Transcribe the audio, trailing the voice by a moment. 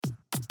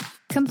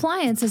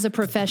Compliance is a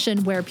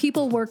profession where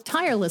people work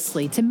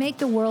tirelessly to make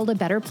the world a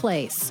better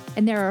place.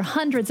 And there are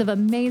hundreds of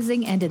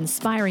amazing and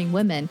inspiring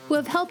women who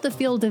have helped the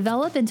field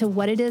develop into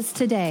what it is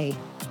today.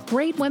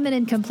 Great Women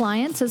in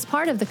Compliance is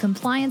part of the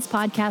Compliance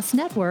Podcast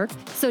Network,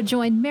 so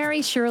join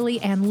Mary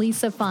Shirley and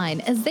Lisa Fine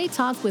as they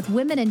talk with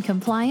women in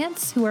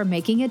compliance who are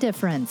making a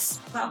difference.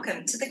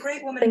 Welcome to the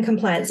Great Women in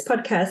Compliance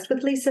podcast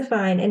with Lisa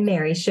Fine and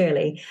Mary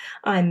Shirley.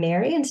 I'm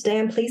Mary, and today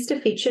I'm pleased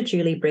to feature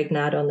Julie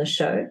Bregnard on the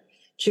show.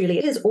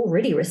 Julie has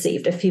already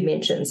received a few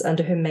mentions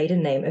under her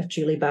maiden name of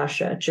Julie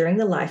Barsha during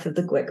the Life of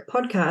the GWIC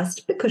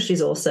podcast because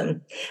she's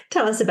awesome.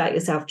 Tell us about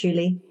yourself,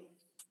 Julie.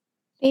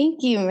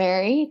 Thank you,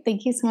 Mary.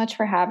 Thank you so much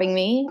for having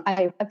me.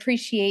 I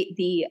appreciate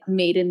the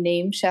maiden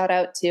name shout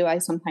out too. I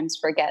sometimes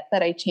forget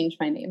that I changed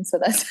my name, so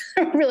that's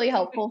really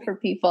helpful for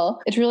people.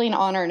 It's really an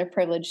honor and a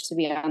privilege to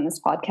be on this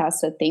podcast,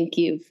 so thank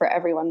you for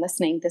everyone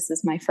listening. This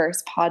is my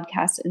first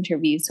podcast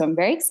interview, so I'm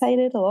very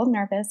excited, a little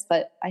nervous,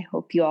 but I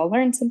hope you all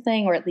learn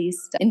something or at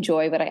least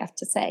enjoy what I have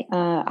to say.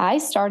 I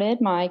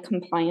started my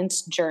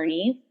compliance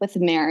journey with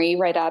Mary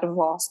right out of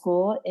law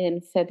school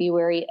in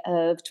February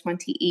of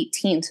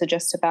 2018, so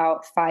just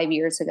about 5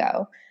 years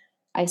ago.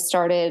 I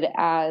started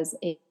as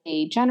a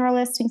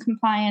generalist in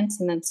compliance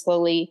and then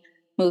slowly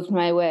moved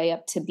my way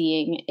up to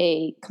being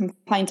a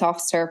compliance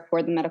officer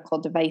for the medical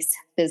device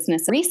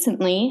business.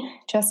 Recently,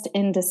 just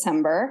in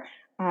December,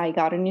 I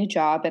got a new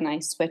job and I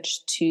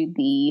switched to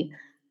the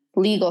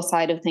legal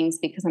side of things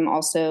because I'm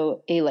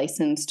also a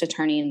licensed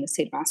attorney in the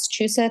state of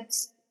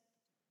Massachusetts.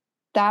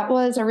 That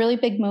was a really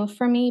big move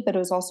for me, but it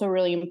was also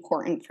really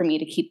important for me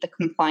to keep the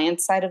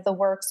compliance side of the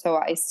work. So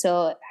I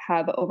still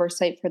have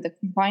oversight for the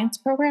compliance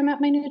program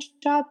at my new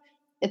job.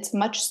 It's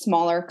much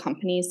smaller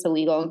companies, so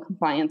legal and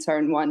compliance are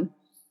in one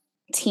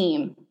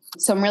team.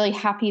 So I'm really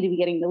happy to be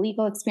getting the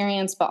legal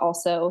experience, but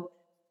also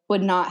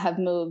would not have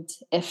moved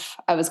if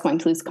I was going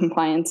to lose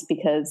compliance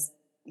because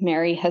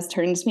Mary has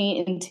turned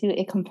me into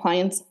a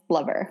compliance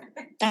lover.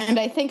 And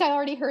I think I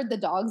already heard the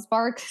dogs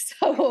bark.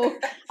 So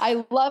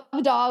I love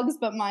dogs,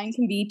 but mine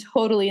can be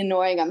totally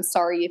annoying. I'm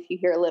sorry if you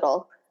hear a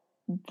little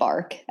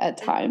bark at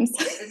times.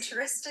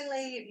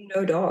 Interestingly,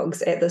 no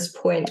dogs at this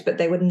point, but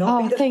they would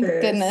not be the thank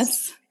first.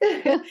 Goodness.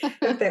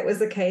 If that was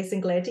the case,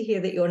 and glad to hear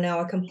that you're now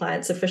a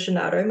compliance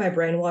aficionado. My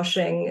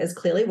brainwashing is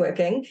clearly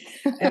working.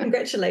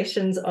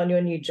 Congratulations on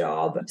your new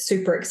job.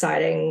 Super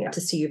exciting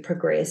to see you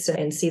progress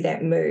and see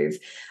that move.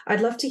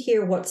 I'd love to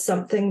hear what's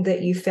something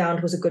that you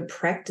found was a good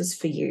practice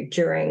for you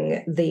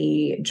during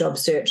the job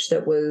search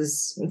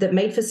that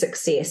made for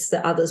success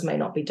that others may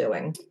not be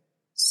doing.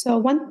 So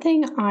one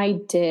thing I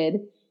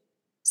did,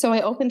 so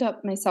I opened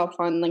up myself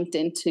on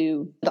LinkedIn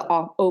to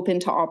the open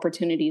to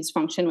opportunities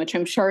function, which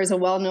I'm sure is a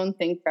well-known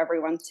thing for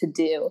everyone to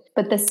do.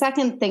 But the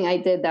second thing I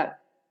did that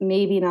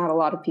maybe not a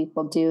lot of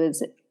people do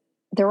is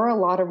there were a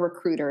lot of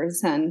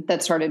recruiters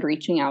that started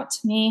reaching out to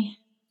me.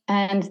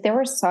 And there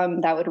were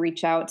some that would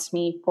reach out to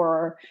me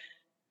for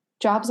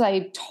jobs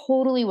I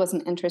totally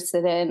wasn't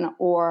interested in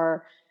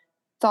or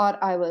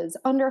thought I was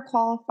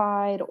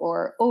underqualified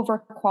or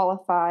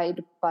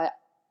overqualified, but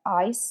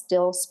I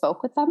still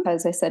spoke with them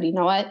because I said, you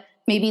know what?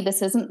 Maybe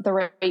this isn't the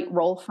right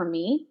role for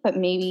me, but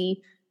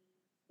maybe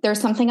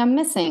there's something I'm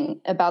missing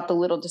about the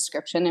little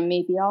description and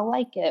maybe I'll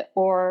like it.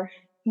 Or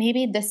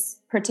maybe this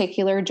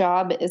particular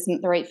job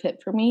isn't the right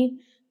fit for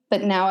me,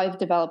 but now I've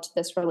developed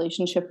this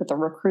relationship with a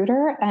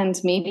recruiter and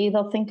maybe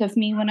they'll think of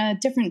me when a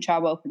different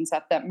job opens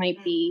up that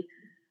might be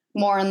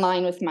more in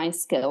line with my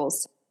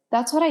skills.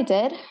 That's what I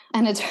did.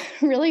 And it's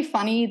really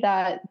funny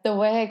that the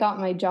way I got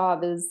my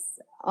job is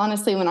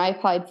honestly, when I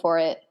applied for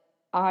it,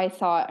 I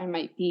thought I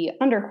might be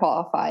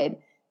underqualified.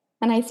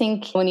 And I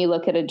think when you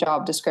look at a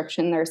job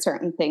description, there are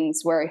certain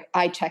things where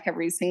I check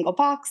every single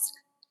box.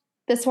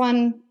 This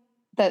one,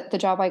 the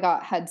job I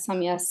got had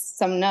some yes,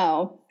 some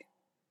no.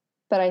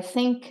 But I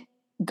think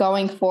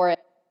going for it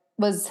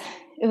was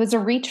a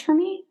reach for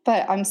me,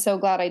 but I'm so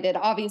glad I did,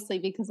 obviously,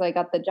 because I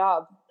got the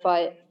job.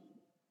 But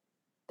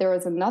there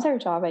was another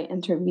job I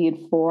interviewed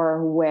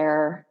for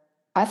where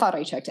I thought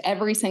I checked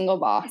every single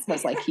box. I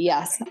was like,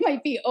 yes, I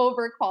might be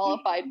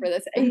overqualified for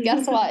this. And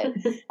guess what?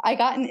 I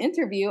got an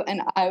interview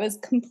and I was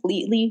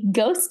completely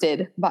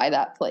ghosted by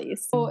that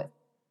place. So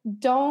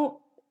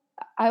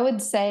I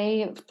would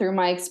say through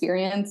my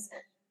experience,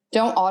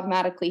 don't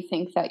automatically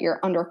think that you're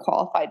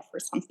underqualified for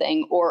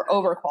something or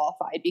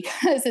overqualified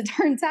because it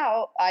turns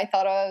out I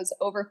thought I was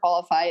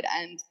overqualified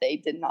and they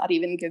did not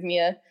even give me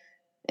an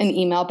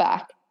email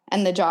back.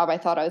 And the job I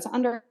thought I was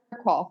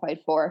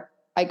underqualified for,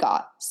 I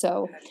got.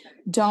 So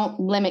don't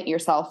limit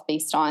yourself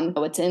based on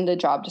what's in the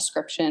job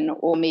description,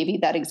 or maybe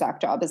that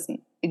exact job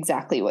isn't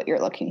exactly what you're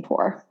looking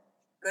for.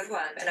 Good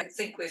one. And I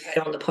think we've had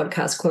on the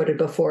podcast quoted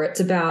before, it's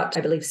about,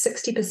 I believe,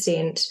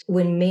 60%.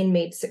 When men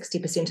meet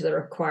 60% of the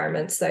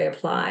requirements, they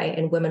apply,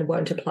 and women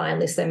won't apply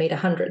unless they meet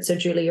 100. So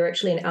Julie, you're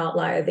actually an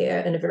outlier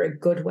there in a very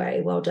good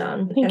way. Well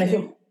done. Thank you. I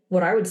think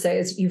what I would say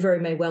is you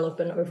very may well have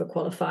been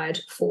overqualified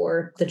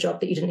for the job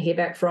that you didn't hear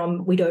back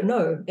from. We don't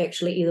know,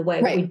 actually, either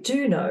way. Right. What we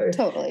do know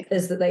Totally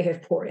is that they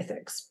have poor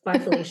ethics. Bye,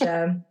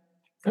 Felicia.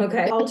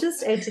 Okay, I'll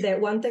just add to that.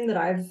 One thing that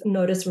I've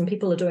noticed when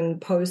people are doing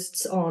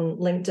posts on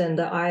LinkedIn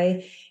that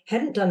I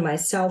hadn't done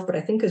myself, but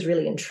I think is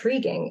really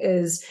intriguing,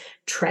 is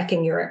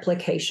tracking your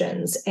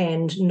applications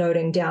and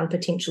noting down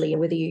potentially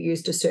whether you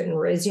used a certain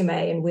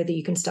resume and whether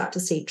you can start to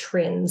see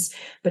trends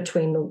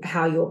between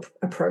how you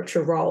approach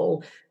a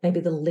role, maybe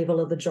the level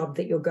of the job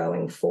that you're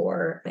going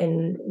for,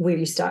 and where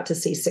you start to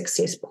see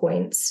success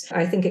points.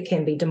 I think it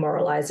can be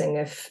demoralizing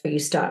if you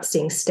start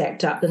seeing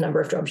stacked up the number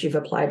of jobs you've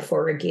applied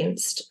for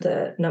against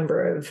the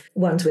number of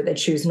ones where they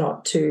choose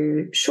not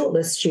to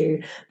shortlist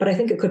you. But I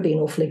think it could be an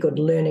awfully good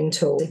learning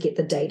tool to get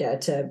the data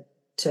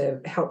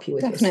to help you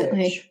with your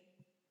search.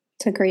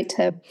 It's a great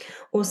tip.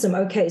 Awesome.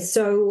 Okay,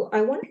 so I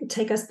want to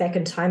take us back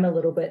in time a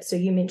little bit. So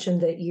you mentioned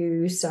that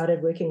you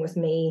started working with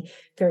me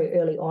very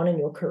early on in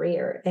your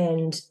career.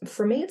 And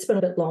for me, it's been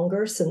a bit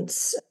longer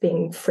since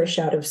being fresh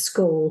out of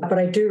school, but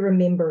I do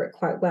remember it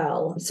quite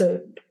well.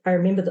 So I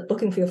remember that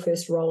looking for your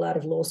first role out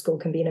of law school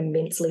can be an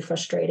immensely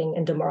frustrating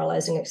and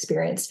demoralizing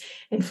experience.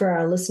 And for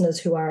our listeners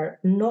who are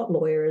not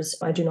lawyers,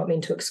 I do not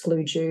mean to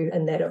exclude you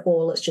in that at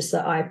all. It's just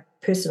that I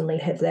personally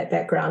have that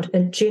background.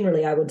 And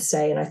generally, I would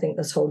say, and I think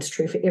this holds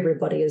true for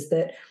everybody, is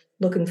that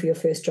looking for your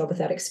first job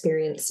without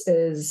experience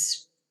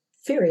is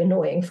very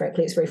annoying.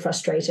 Frankly, it's very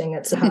frustrating.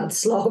 It's a hard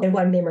slog. And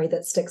one memory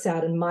that sticks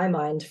out in my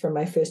mind from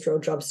my first real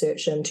job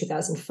search in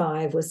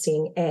 2005 was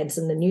seeing ads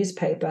in the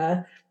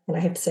newspaper. And I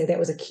have to say that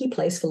was a key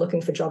place for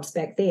looking for jobs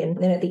back then.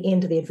 And then at the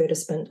end of the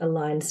advertisement, a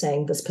line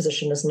saying this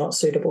position is not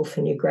suitable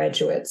for new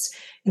graduates.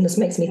 And this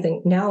makes me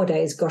think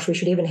nowadays, gosh, we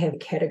should even have a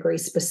category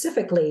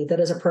specifically that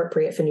is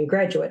appropriate for new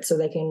graduates so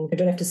they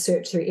don't have to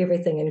search through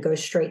everything and go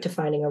straight to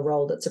finding a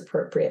role that's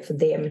appropriate for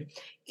them.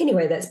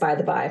 Anyway, that's by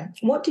the by.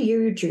 What do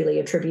you, Julie,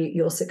 attribute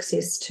your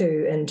success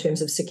to in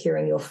terms of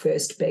securing your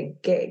first big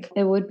gig?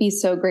 It would be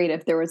so great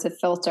if there was a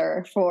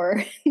filter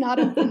for not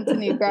open to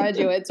new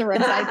graduates, or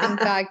as I think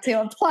back to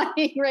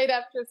applying right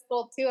after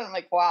school too. I'm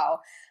like,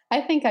 wow,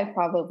 I think I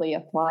probably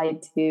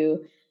applied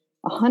to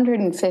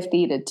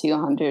 150 to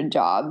 200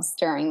 jobs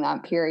during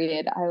that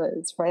period. I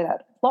was right out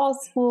of law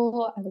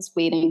school. I was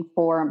waiting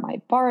for my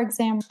bar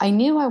exam. I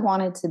knew I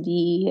wanted to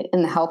be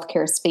in the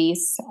healthcare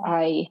space.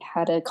 I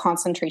had a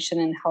concentration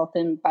in health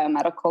and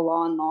biomedical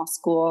law in law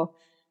school,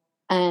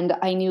 and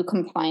I knew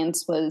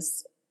compliance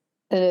was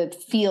a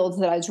field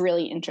that I was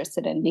really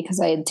interested in because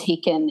I had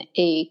taken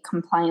a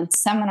compliance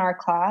seminar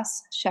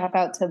class. Shout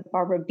out to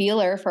Barbara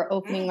Beeler for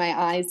opening my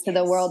eyes to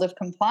the world of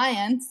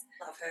compliance.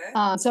 Love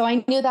her. So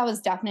I knew that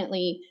was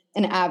definitely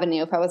an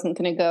avenue. If I wasn't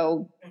going to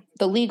go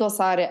the legal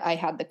side, I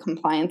had the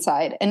compliance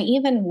side. And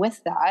even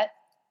with that,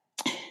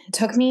 it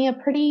took me a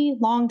pretty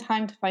long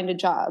time to find a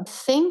job. I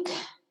think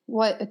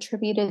what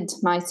attributed to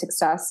my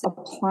success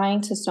applying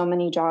to so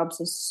many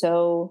jobs is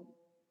so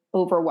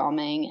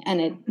overwhelming.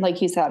 And it,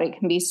 like you said, it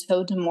can be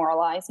so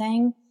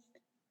demoralizing,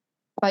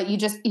 but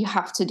you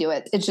have to do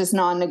it. It's just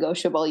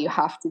non-negotiable. You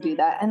have to do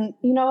that. And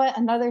you know what?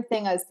 Another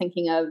thing I was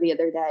thinking of the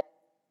other day,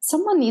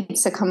 someone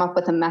needs to come up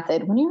with a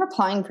method when you're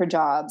applying for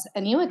jobs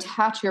and you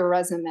attach your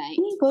resume and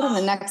you go to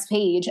the next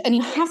page and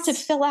you have to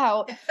fill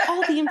out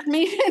all the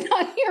information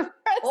on your resume.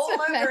 All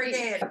over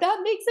again. That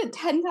makes it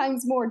 10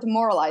 times more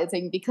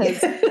demoralizing because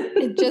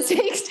it just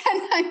takes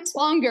 10 times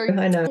longer.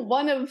 I know.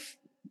 One of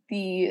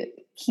the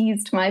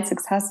keys to my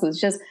success was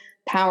just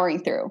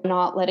powering through,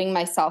 not letting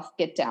myself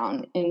get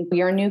down. And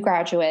you're a new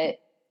graduate.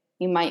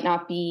 You might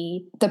not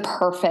be the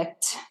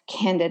perfect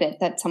candidate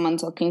that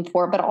someone's looking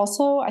for, but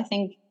also I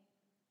think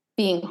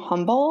being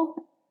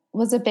humble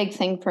was a big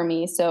thing for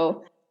me.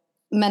 So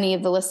many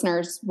of the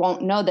listeners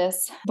won't know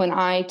this. When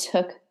I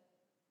took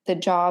the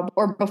job,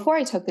 or before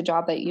I took the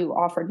job that you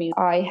offered me,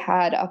 I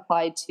had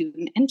applied to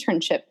an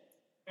internship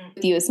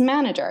with you as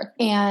manager.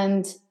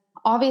 And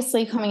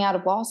obviously coming out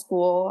of law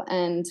school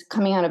and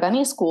coming out of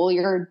any school,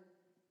 your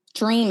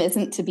dream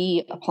isn't to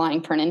be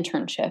applying for an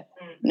internship.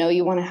 No,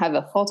 you want to have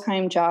a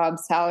full-time job,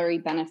 salary,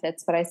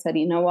 benefits. But I said,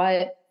 you know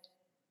what?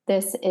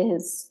 This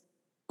is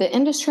the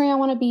industry I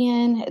want to be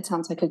in. It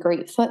sounds like a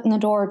great foot in the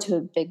door to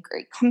a big,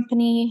 great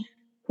company.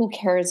 Who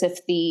cares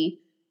if the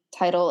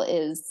title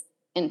is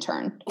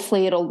intern?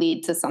 Hopefully it'll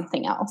lead to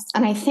something else.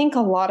 And I think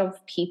that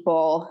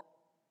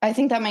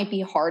might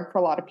be hard for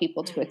a lot of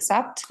people to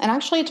accept. And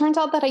actually, it turns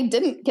out that I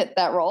didn't get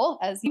that role,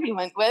 as you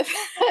went with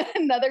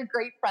another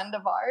great friend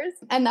of ours.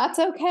 And that's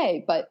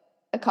okay. But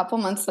a couple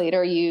months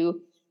later,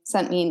 you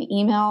sent me an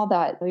email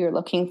that you're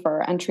looking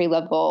for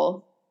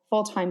entry-level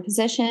full-time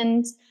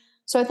positions.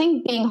 So I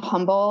think being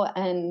humble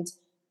and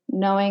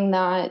knowing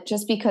that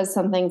just because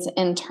something's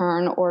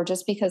intern or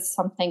just because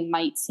something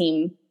might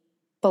seem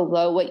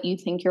below what you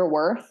think you're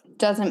worth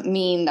doesn't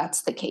mean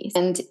that's the case.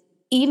 And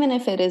even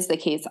if it is the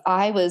case,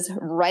 I was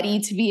ready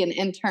to be an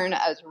intern.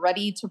 I was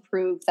ready to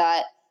prove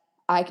that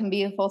I can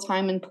be a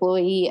full-time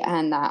employee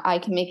and that I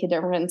can make a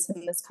difference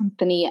in this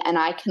company and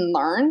I can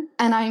learn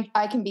and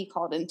I can be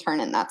called intern,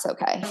 and that's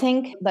okay. I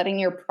think letting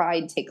your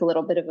pride take a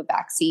little bit of a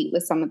backseat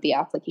with some of the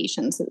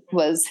applications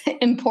was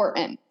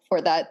important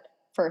for that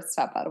first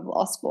step out of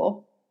law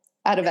school,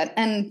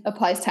 and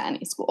applies to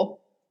any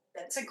school.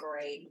 That's a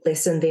great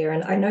lesson there.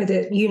 And I know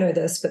that you know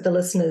this, but the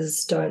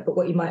listeners don't. But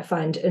what you might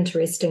find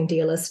interesting,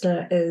 dear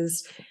listener,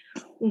 is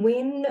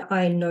when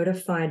I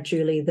notified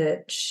Julie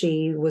that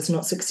she was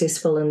not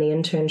successful in the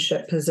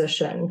internship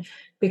position,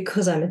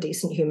 because I'm a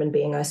decent human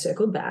being, I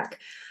circled back.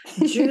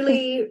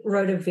 Julie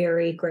wrote a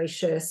very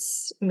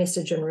gracious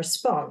message in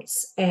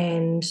response,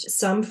 and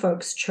some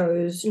folks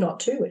chose not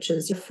to, which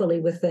is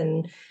fully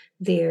within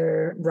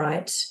their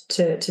right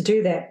to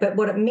do that. But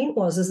what it meant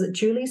is that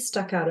Julie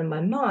stuck out in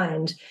my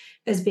mind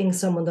as being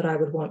someone that I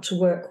would want to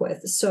work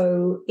with.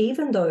 So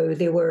even though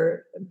there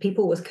were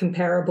people with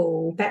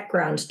comparable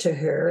background to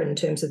her in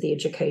terms of the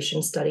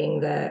education studying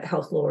the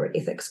health law or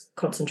ethics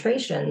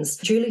concentrations,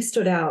 Julie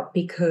stood out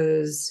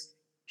because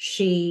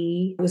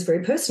she was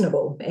very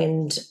personable.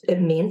 And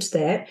it meant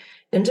that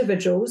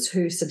individuals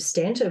who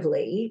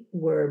substantively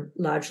were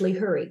largely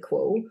her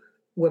equal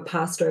were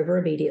passed over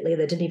immediately.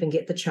 They didn't even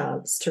get the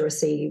chance to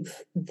receive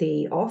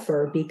the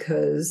offer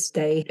because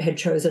they had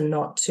chosen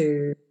not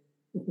to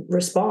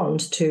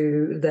respond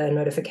to the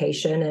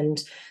notification.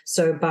 And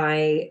so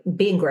by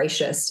being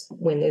gracious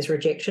when there's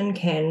rejection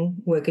can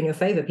work in your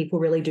favor. People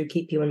really do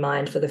keep you in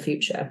mind for the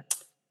future.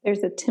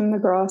 There's a Tim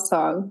McGraw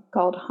song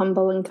called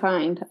Humble and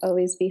Kind.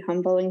 Always be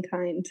humble and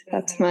kind.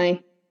 That's my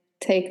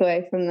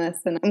takeaway from this.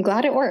 And I'm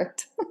glad it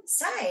worked.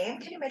 Same.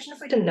 Can you imagine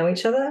if we didn't know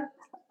each other?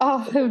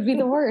 Oh, it would be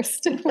the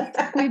worst.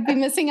 We'd be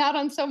missing out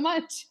on so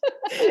much.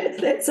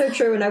 That's so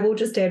true. And I will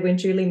just add, when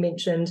Julie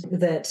mentioned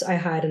that I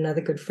hired another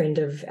good friend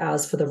of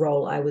ours for the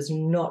role, I was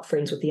not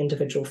friends with the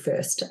individual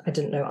first. I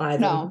didn't know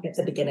either at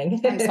the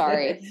beginning. I'm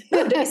sorry.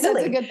 No, don't be silly.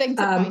 That's a good thing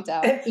to point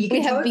out.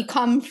 We have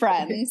become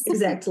friends.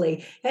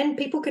 Exactly. And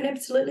people can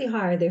absolutely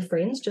hire their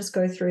friends. Just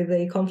go through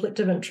the conflict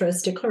of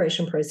interest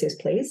declaration process,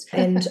 please,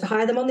 and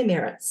hire them on their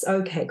merits.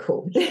 Okay,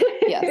 cool.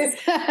 Yes.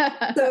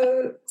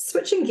 So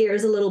switching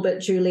gears a little bit,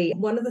 Julie,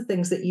 one of the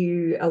things that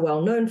you are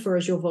well known for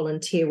is your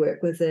volunteer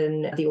work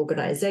within the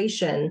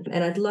organization.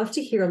 And I'd love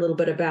to hear a little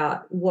bit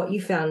about what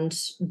you found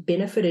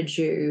benefited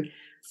you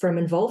from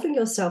involving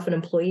yourself in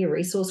employee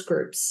resource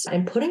groups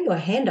and putting your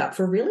hand up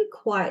for really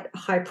quite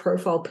high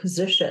profile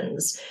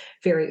positions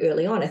very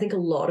early on. I think a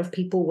lot of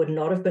people would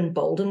not have been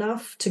bold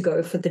enough to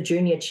go for the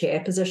junior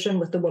chair position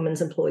with the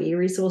Women's Employee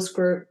Resource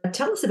Group.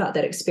 Tell us about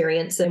that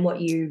experience and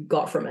what you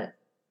got from it.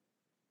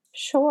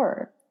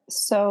 Sure.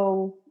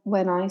 So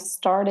when I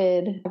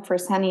started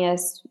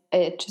Fresenius,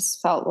 it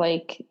just felt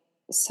like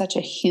such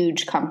a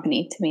huge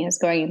company to me. I was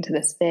going into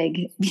this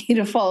big,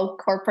 beautiful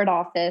corporate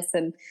office,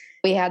 and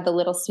we had the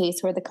little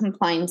space where the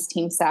compliance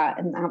team sat,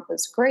 and that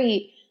was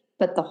great.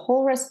 But the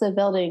whole rest of the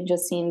building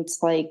just seemed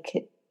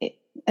like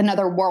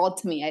another world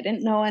to me. I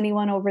didn't know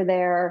anyone over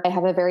there. I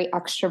have a very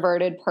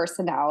extroverted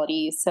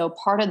personality. So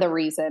part of the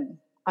reason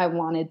I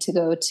wanted to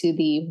go to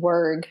the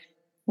WERG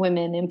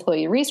Women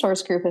Employee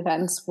Resource Group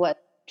events was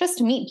just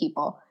to meet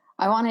people.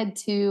 I wanted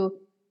to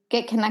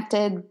get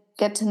connected,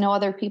 get to know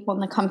other people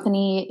in the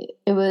company.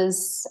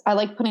 I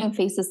like putting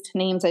faces to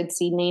names. I'd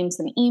see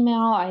names in email.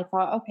 I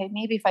thought, okay,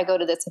 maybe if I go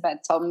to this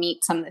event, I'll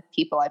meet some of the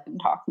people I've been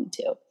talking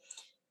to.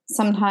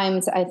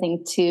 Sometimes I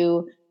think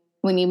too,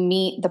 when you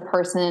meet the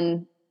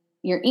person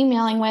you're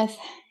emailing with,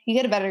 you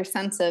get a better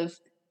sense of,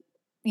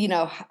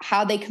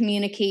 how they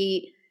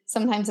communicate.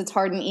 Sometimes it's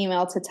hard in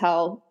email to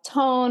tell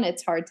tone.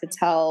 It's hard to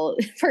tell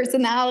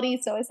personality.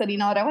 So I said,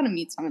 I want to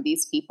meet some of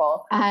these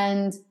people.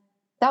 And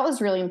that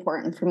was really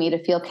important for me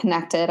to feel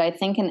connected. I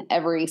think in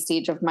every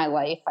stage of my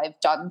life, I've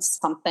done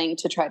something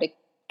to try to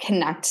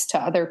connect to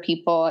other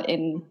people.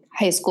 In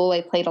high school,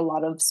 I played a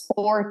lot of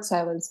sports.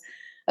 I was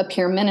a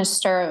peer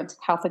minister. I went to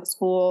Catholic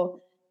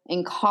school.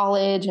 In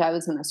college, I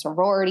was in a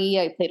sorority.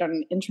 I played on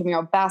an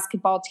intramural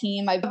basketball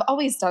team. I've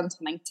always done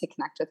something to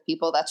connect with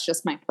people. That's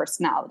just my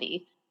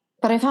personality.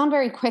 But I found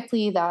very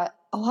quickly that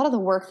a lot of the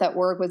work that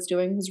WERG was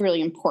doing was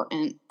really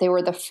important. They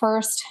were the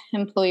first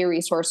employee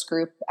resource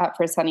group at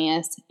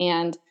Fresenius,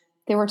 and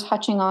they were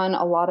touching on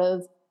a lot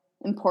of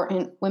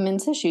important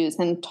women's issues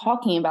and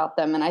talking about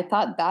them. And I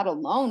thought that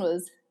alone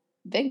was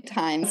big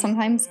time.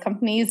 Sometimes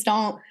companies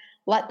don't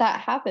let that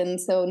happen.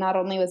 So not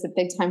only was it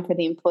big time for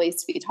the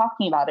employees to be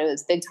talking about it, it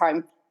was big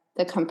time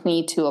for the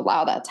company to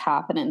allow that to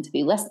happen and to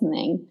be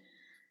listening.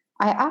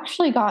 I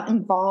actually got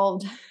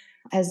involved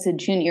as the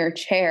junior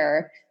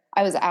chair.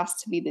 I was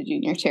asked to be the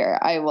junior chair.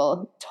 I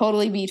will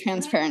totally be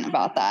transparent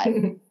about that.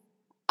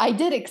 I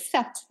did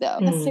accept, though,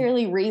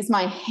 necessarily raise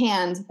my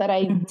hand, but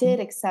I did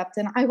accept.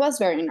 And I was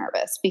very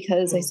nervous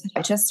because I said,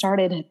 I just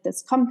started at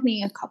this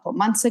company a couple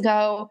months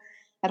ago.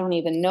 I don't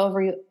even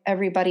know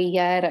everybody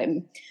yet.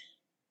 I'm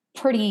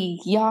pretty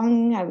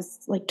young. I was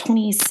like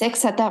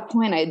 26 at that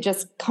point. I had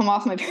just come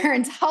off my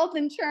parents' health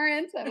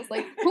insurance. I was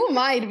like, who am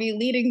I to be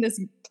leading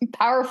this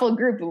powerful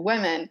group of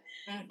women?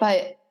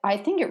 But I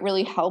think it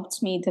really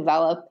helped me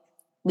develop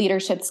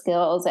leadership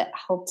skills. It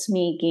helped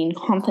me gain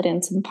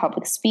confidence in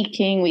public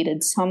speaking. We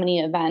did so many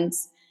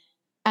events.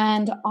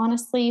 And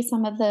honestly,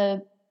 some of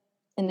the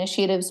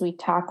initiatives we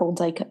tackled,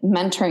 like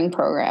mentoring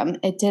program,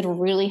 it did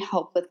really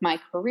help with my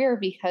career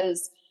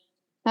because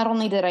not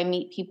only did I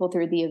meet people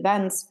through the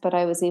events, but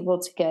I was able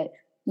to get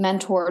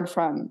mentored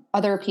from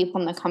other people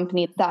in the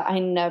company that I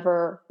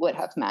never would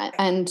have met.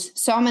 And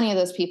so many of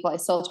those people I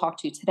still talk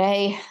to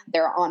today.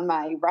 They're on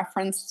my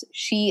reference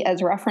sheet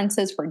as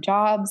references for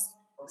jobs.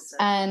 Awesome.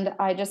 And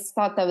I just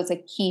thought that was a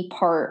key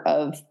part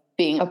of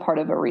being a part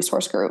of a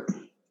resource group.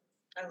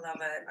 I love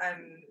it.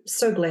 I'm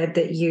so glad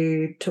that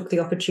you took the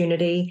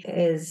opportunity.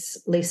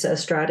 As Lisa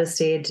Estrada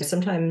said,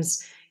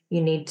 sometimes you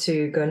need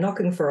to go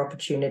knocking for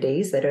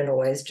opportunities. They don't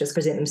always just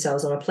present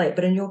themselves on a plate.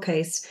 But in your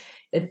case,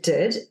 it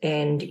did,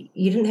 and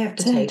you didn't have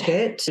to take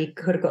it. You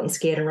could have gotten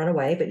scared and run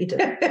away, but you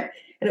didn't.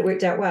 And it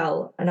worked out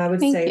well. And I would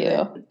say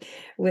that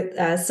with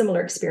a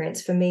similar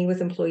experience for me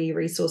with employee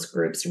resource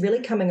groups, really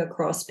coming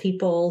across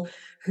people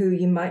who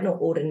you might not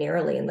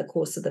ordinarily in the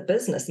course of the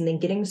business, and then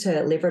getting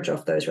to leverage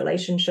off those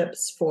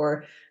relationships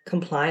for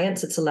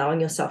compliance. It's allowing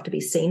yourself to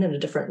be seen in a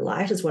different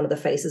light as one of the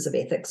faces of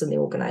ethics in the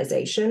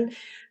organization.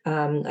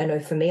 I know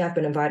for me, I've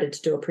been invited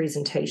to do a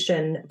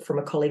presentation from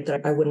a colleague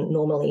that I wouldn't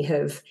normally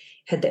have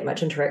had that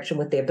much interaction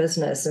with their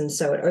business. And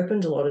so it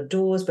opened a lot of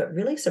doors, but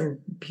really some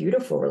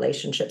beautiful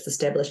relationships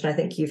established. And I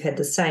think you've had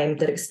the same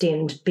that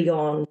extend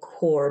beyond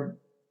core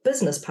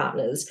business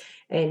partners,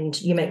 and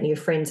you make new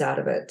friends out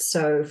of it.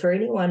 So for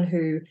anyone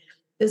who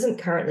isn't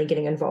currently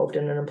getting involved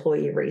in an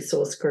employee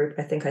resource group,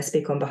 I think I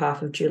speak on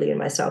behalf of Julie and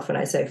myself when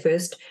I say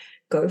first,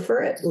 go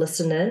for it,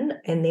 listen in,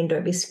 and then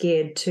don't be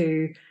scared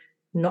to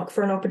knock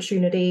for an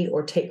opportunity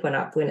or take one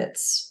up when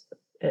it's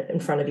in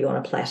front of you on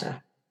a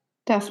platter.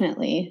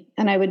 Definitely.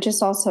 And I would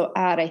just also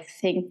add, I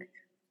think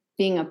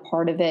being a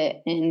part of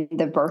it in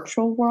the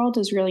virtual world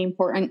is really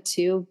important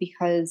too,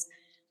 because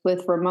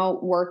with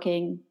remote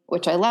working,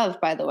 which I love,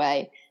 by the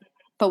way,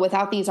 but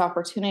without these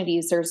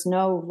opportunities, there's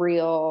no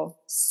real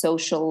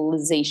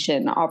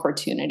socialization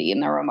opportunity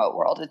in the remote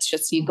world. It's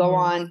just you go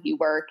on, you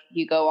work,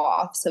 you go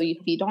off. So if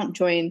you don't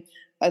join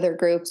other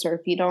groups, or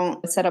if you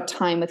don't set up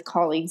time with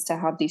colleagues to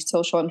have these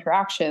social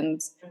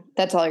interactions,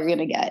 that's all you're going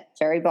to get.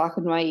 Very black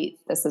and white.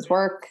 This is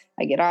work.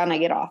 I get on, I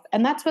get off.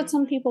 And that's what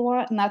some people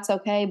want, and that's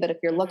okay. But if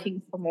you're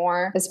looking for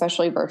more,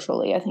 especially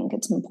virtually, I think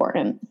it's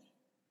important.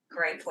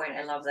 Great point.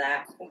 I love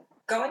that.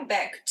 Going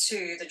back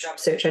to the job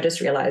search, I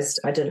just realized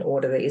I didn't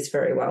order these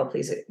very well.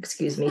 Please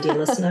excuse me, dear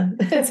listener.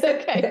 It's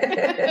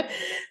okay.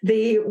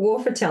 The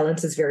war for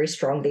talent is very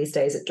strong these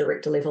days at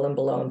director level and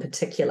below in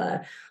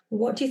particular.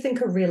 What do you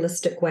think are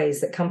realistic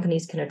ways that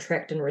companies can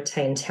attract and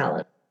retain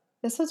talent?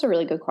 This is a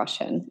really good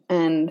question.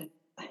 And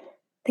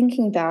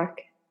thinking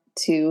back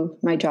to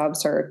my job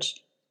search,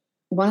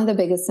 one of the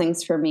biggest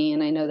things for me,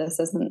 and I know this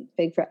isn't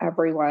big for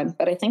everyone,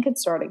 but I think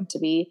it's starting to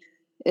be,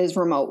 is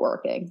remote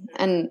working,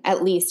 and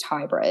at least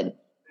hybrid.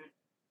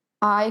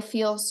 I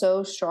feel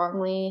so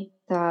strongly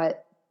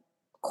that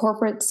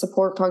corporate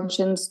support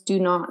functions do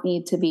not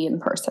need to be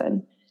in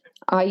person.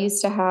 I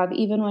used to have,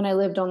 even when I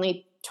lived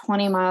only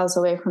 20 miles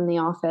away from the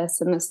office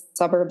in the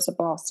suburbs of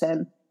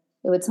Boston,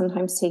 it would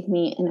sometimes take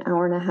me an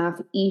hour and a half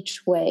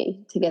each way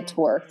to get to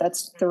work.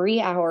 That's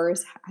 3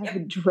 hours. I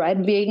would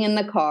dread being in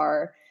the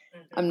car.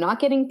 I'm not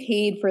getting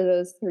paid for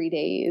those 3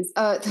 days.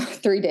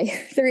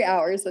 3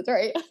 hours. That's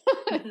right.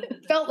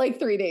 Felt like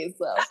 3 days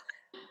though.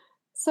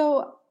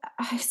 So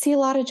I see a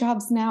lot of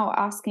jobs now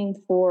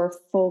asking for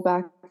full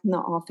back in the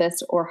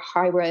office or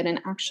hybrid.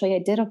 And actually I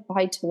did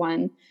apply to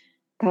one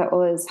that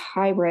was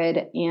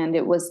hybrid, and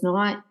it was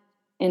not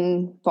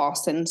in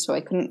Boston. So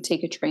I couldn't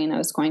take a train. I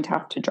was going to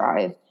have to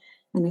drive.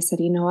 And I said,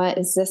 you know what,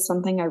 is this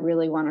something I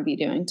really want to be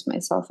doing to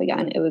myself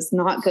again? It was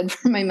not good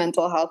for my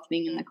mental health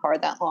being in the car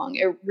that long.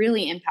 It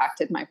really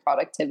impacted my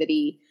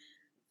productivity.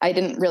 I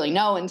didn't really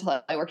know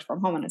until I worked from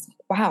home, and I was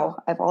like, wow,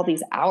 I have all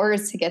these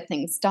hours to get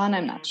things done.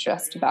 I'm not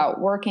stressed about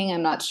working.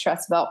 I'm not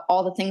stressed about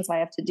all the things I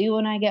have to do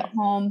when I get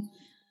home.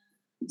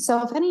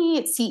 So if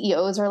any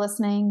CEOs are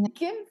listening,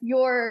 give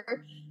your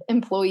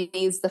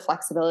employees the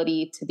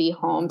flexibility to be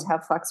home, to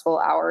have flexible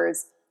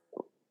hours.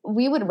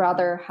 We would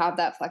rather have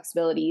that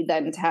flexibility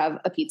than to have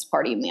a pizza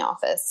party in the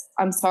office.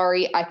 I'm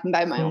sorry, I can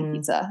buy my own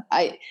pizza.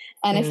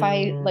 If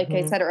I, like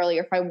I said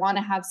earlier, if I want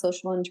to have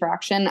social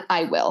interaction,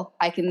 I will.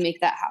 I can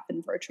make that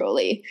happen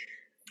virtually.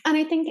 And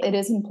I think it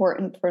is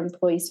important for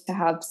employees to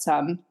have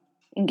some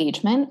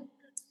engagement.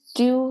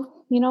 Do,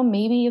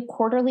 maybe a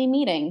quarterly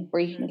meeting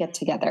where you can get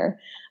together.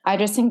 I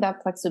just think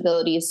that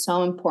flexibility is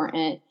so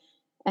important.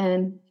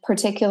 And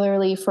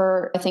particularly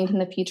for, I think in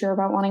the future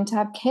about wanting to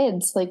have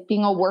kids, like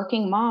being a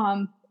working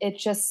mom, it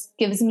just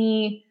gives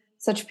me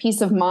such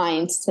peace of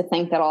mind to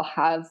think that I'll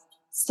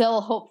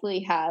hopefully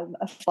have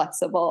a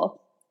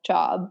flexible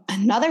job.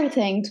 Another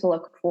thing to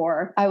look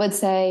for, I would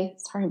say,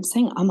 sorry, I'm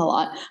saying a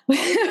lot,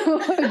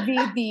 would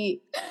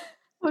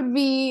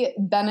be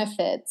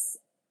benefits.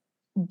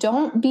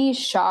 Don't be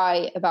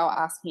shy about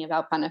asking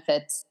about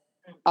benefits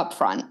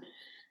upfront.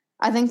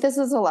 I think this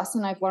is a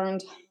lesson I've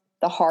learned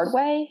the hard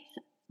way.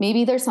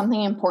 Maybe there's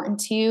something important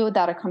to you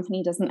that a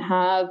company doesn't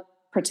have,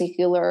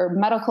 particular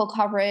medical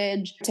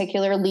coverage,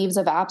 particular leaves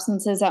of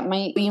absences that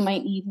you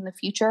might need in the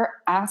future.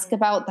 Ask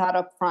about that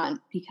up front,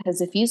 because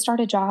if you start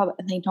a job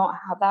and they don't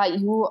have that,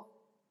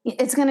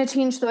 it's going to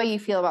change the way you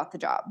feel about the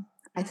job,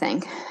 I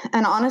think.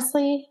 And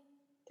honestly,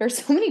 there's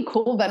so many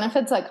cool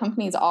benefits that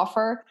companies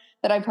offer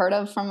that I've heard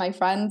of from my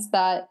friends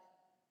that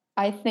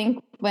I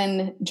think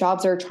when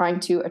jobs are trying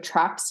to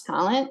attract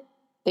talent,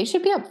 they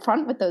should be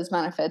upfront with those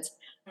benefits.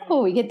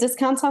 Oh, we get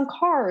discounts on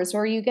cars,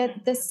 or you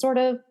get this sort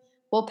of,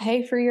 we'll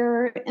pay for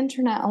your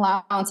internet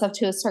allowance up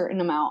to a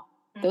certain amount.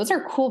 Those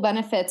are cool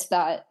benefits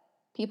that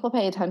people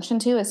pay attention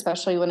to,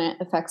 especially when it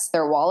affects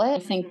their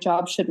wallet. I think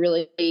jobs should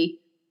really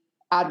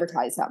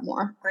advertise that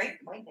more.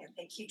 Great point there.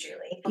 Thank you,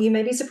 Julie. You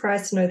may be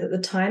surprised to know that the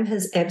time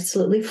has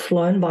absolutely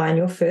flown by in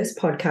your first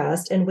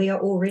podcast, and we are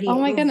already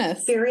at your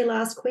very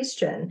last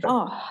question.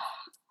 Oh,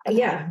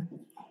 yeah.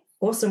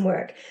 Awesome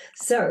work.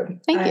 So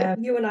thank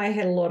you. You and I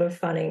had a lot of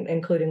fun,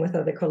 including with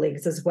other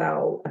colleagues as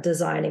well,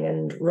 designing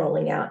and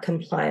rolling out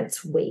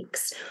compliance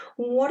weeks.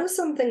 What are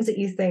some things that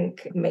you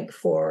think make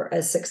for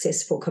a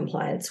successful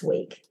compliance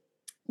week?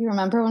 You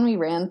remember when we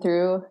ran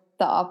through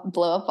the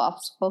blow-up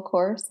obstacle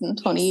course in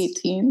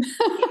 2018?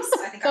 Yes,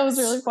 I think that was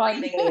really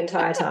fun. The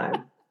entire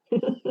time. I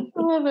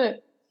love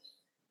it.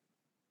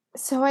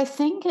 So I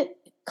think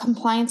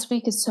compliance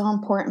week is so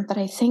important, but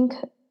I think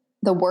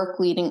the work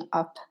leading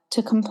up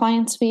to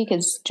compliance week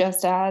is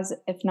just as,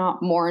 if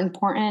not more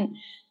important.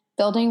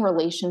 Building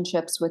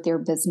relationships with your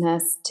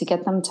business to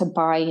get them to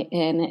buy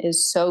in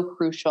is so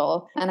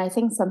crucial. And I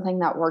think something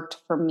that worked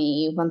for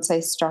me once I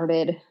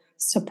started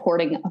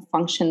supporting a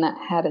function that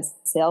had a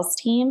sales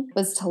team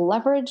was to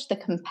leverage the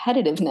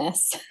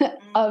competitiveness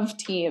of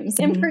teams,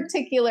 in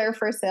particular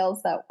for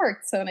sales that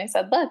worked. So when I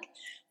said, look,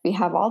 we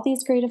have all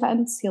these great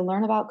events, you'll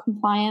learn about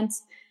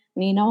compliance,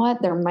 and you know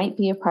what? There might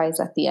be a prize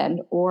at the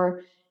end,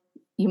 or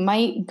you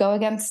might go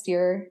against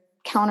your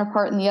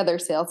counterpart in the other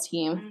sales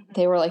team.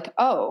 They were like,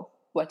 oh,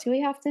 what do we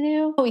have to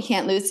do? We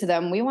can't lose to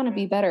them. We want to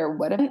be better.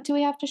 What event do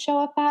we have to show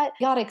up at?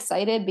 Got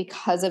excited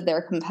because of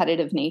their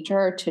competitive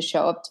nature to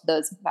show up to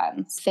those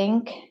events. I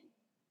think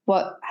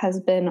what has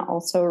been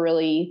also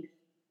really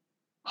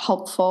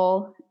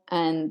helpful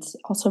and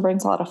also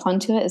brings a lot of fun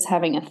to it is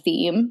having a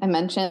theme. I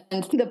mentioned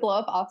the blow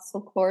up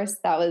obstacle course.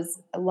 That was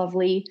a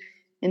lovely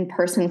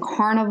in-person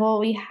carnival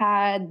we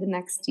had the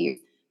next year.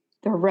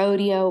 The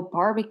rodeo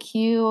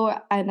barbecue.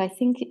 And I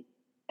think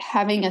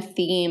having a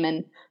theme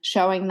and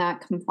showing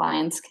that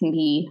compliance can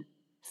be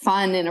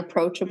fun and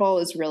approachable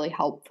is really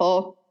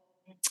helpful.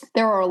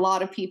 There were a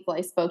lot of people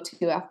I spoke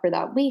to after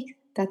that week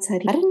that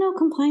said, I didn't know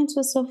compliance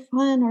was so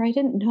fun, or I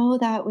didn't know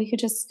that we could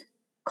just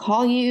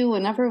call you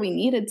whenever we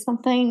needed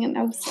something. And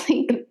I was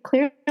like,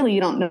 clearly you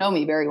don't know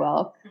me very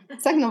well.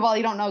 Second of all,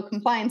 you don't know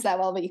compliance that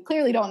well, but you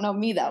clearly don't know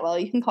me that well.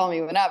 You can call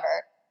me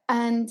whenever.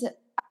 And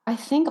I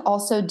think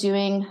also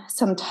doing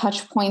some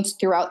touch points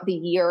throughout the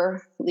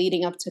year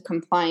leading up to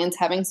compliance,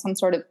 having some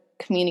sort of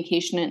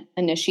communication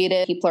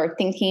initiative. People are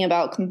thinking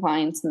about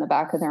compliance in the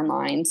back of their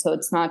mind. So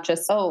it's not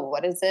just, oh,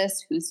 what is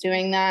this? Who's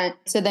doing that?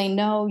 So they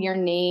know your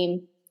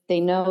name. They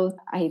know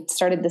I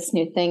started this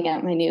new thing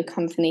at my new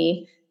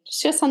company.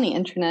 It's just on the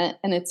internet,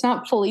 and it's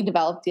not fully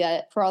developed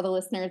yet. For all the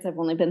listeners, I've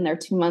only been there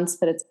 2 months,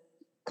 but it's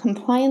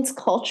Compliance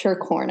Culture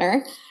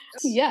Corner.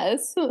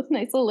 Yes,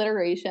 nice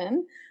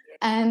alliteration.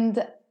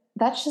 And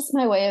that's just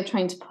my way of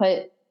trying to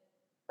put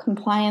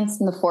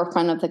compliance in the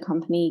forefront of the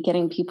company,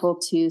 getting people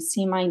to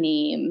see my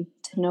name,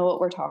 to know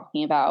what we're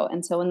talking about.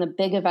 And so when the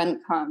big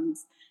event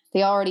comes,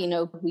 they already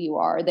know who you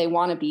are. They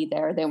want to be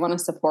there. They want to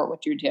support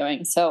what you're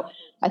doing. So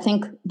I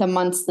think the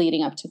months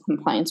leading up to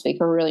Compliance Week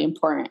are really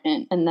important.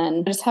 And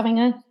then just having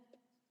a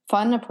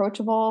fun,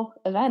 approachable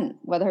event,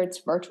 whether it's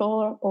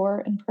virtual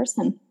or in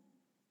person.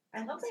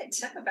 I love that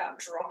tip about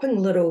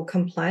dropping little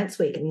Compliance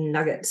Week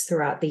nuggets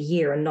throughout the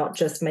year and not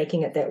just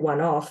making it that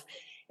one-off.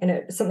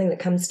 And something that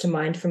comes to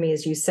mind for me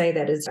as you say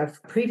that is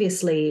I've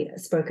previously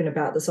spoken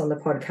about this on the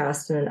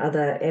podcast and in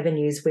other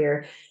avenues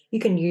where you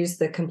can use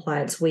the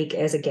Compliance Week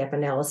as a gap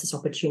analysis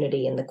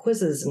opportunity in the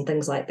quizzes and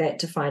things like that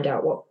to find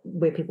out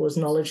where people's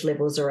knowledge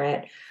levels are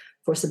at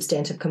for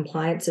substantive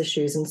compliance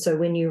issues. And so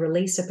when you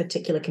release a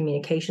particular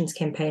communications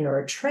campaign or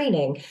a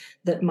training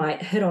that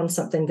might hit on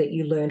something that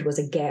you learned was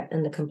a gap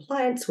in the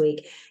Compliance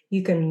Week,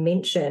 you can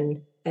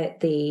mention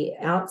at the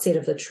outset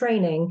of the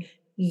training,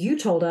 you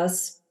told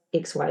us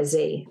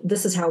XYZ.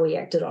 This is how we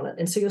acted on it.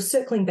 And so you're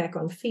circling back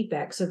on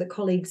feedback so that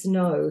colleagues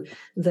know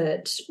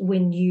that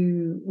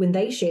when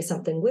they share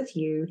something with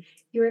you,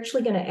 you're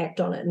actually going to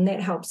act on it. And that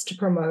helps to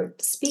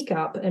promote speak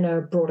up in a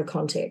broader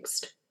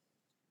context.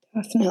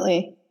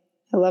 Definitely.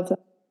 I love that.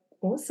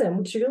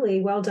 Awesome.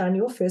 Julie, well done.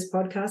 Your first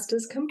podcast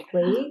is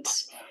complete.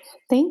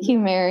 Thank you,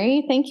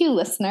 Mary. Thank you,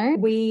 listener.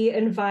 We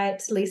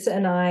invite Lisa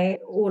and I,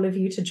 all of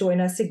you, to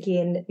join us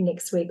again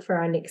next week for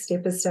our next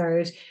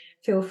episode.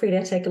 Feel free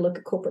to take a look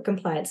at Corporate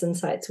Compliance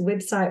Insights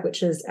website,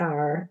 which is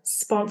our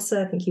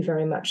sponsor. Thank you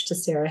very much to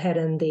Sarah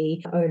Haddon,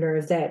 the owner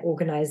of that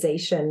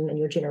organization, and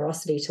your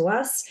generosity to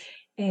us.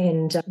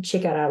 And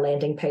check out our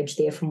landing page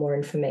there for more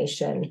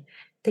information.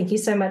 Thank you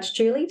so much,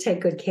 Julie.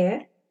 Take good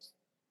care.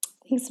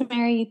 Thanks,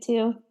 Mary. You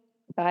too.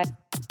 Bye.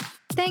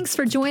 Thanks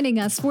for joining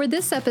us for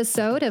this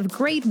episode of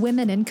Great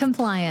Women in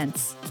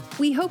Compliance.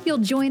 We hope you'll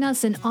join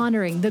us in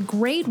honoring the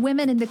great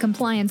women in the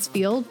compliance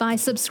field by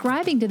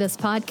subscribing to this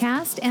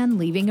podcast and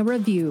leaving a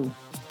review.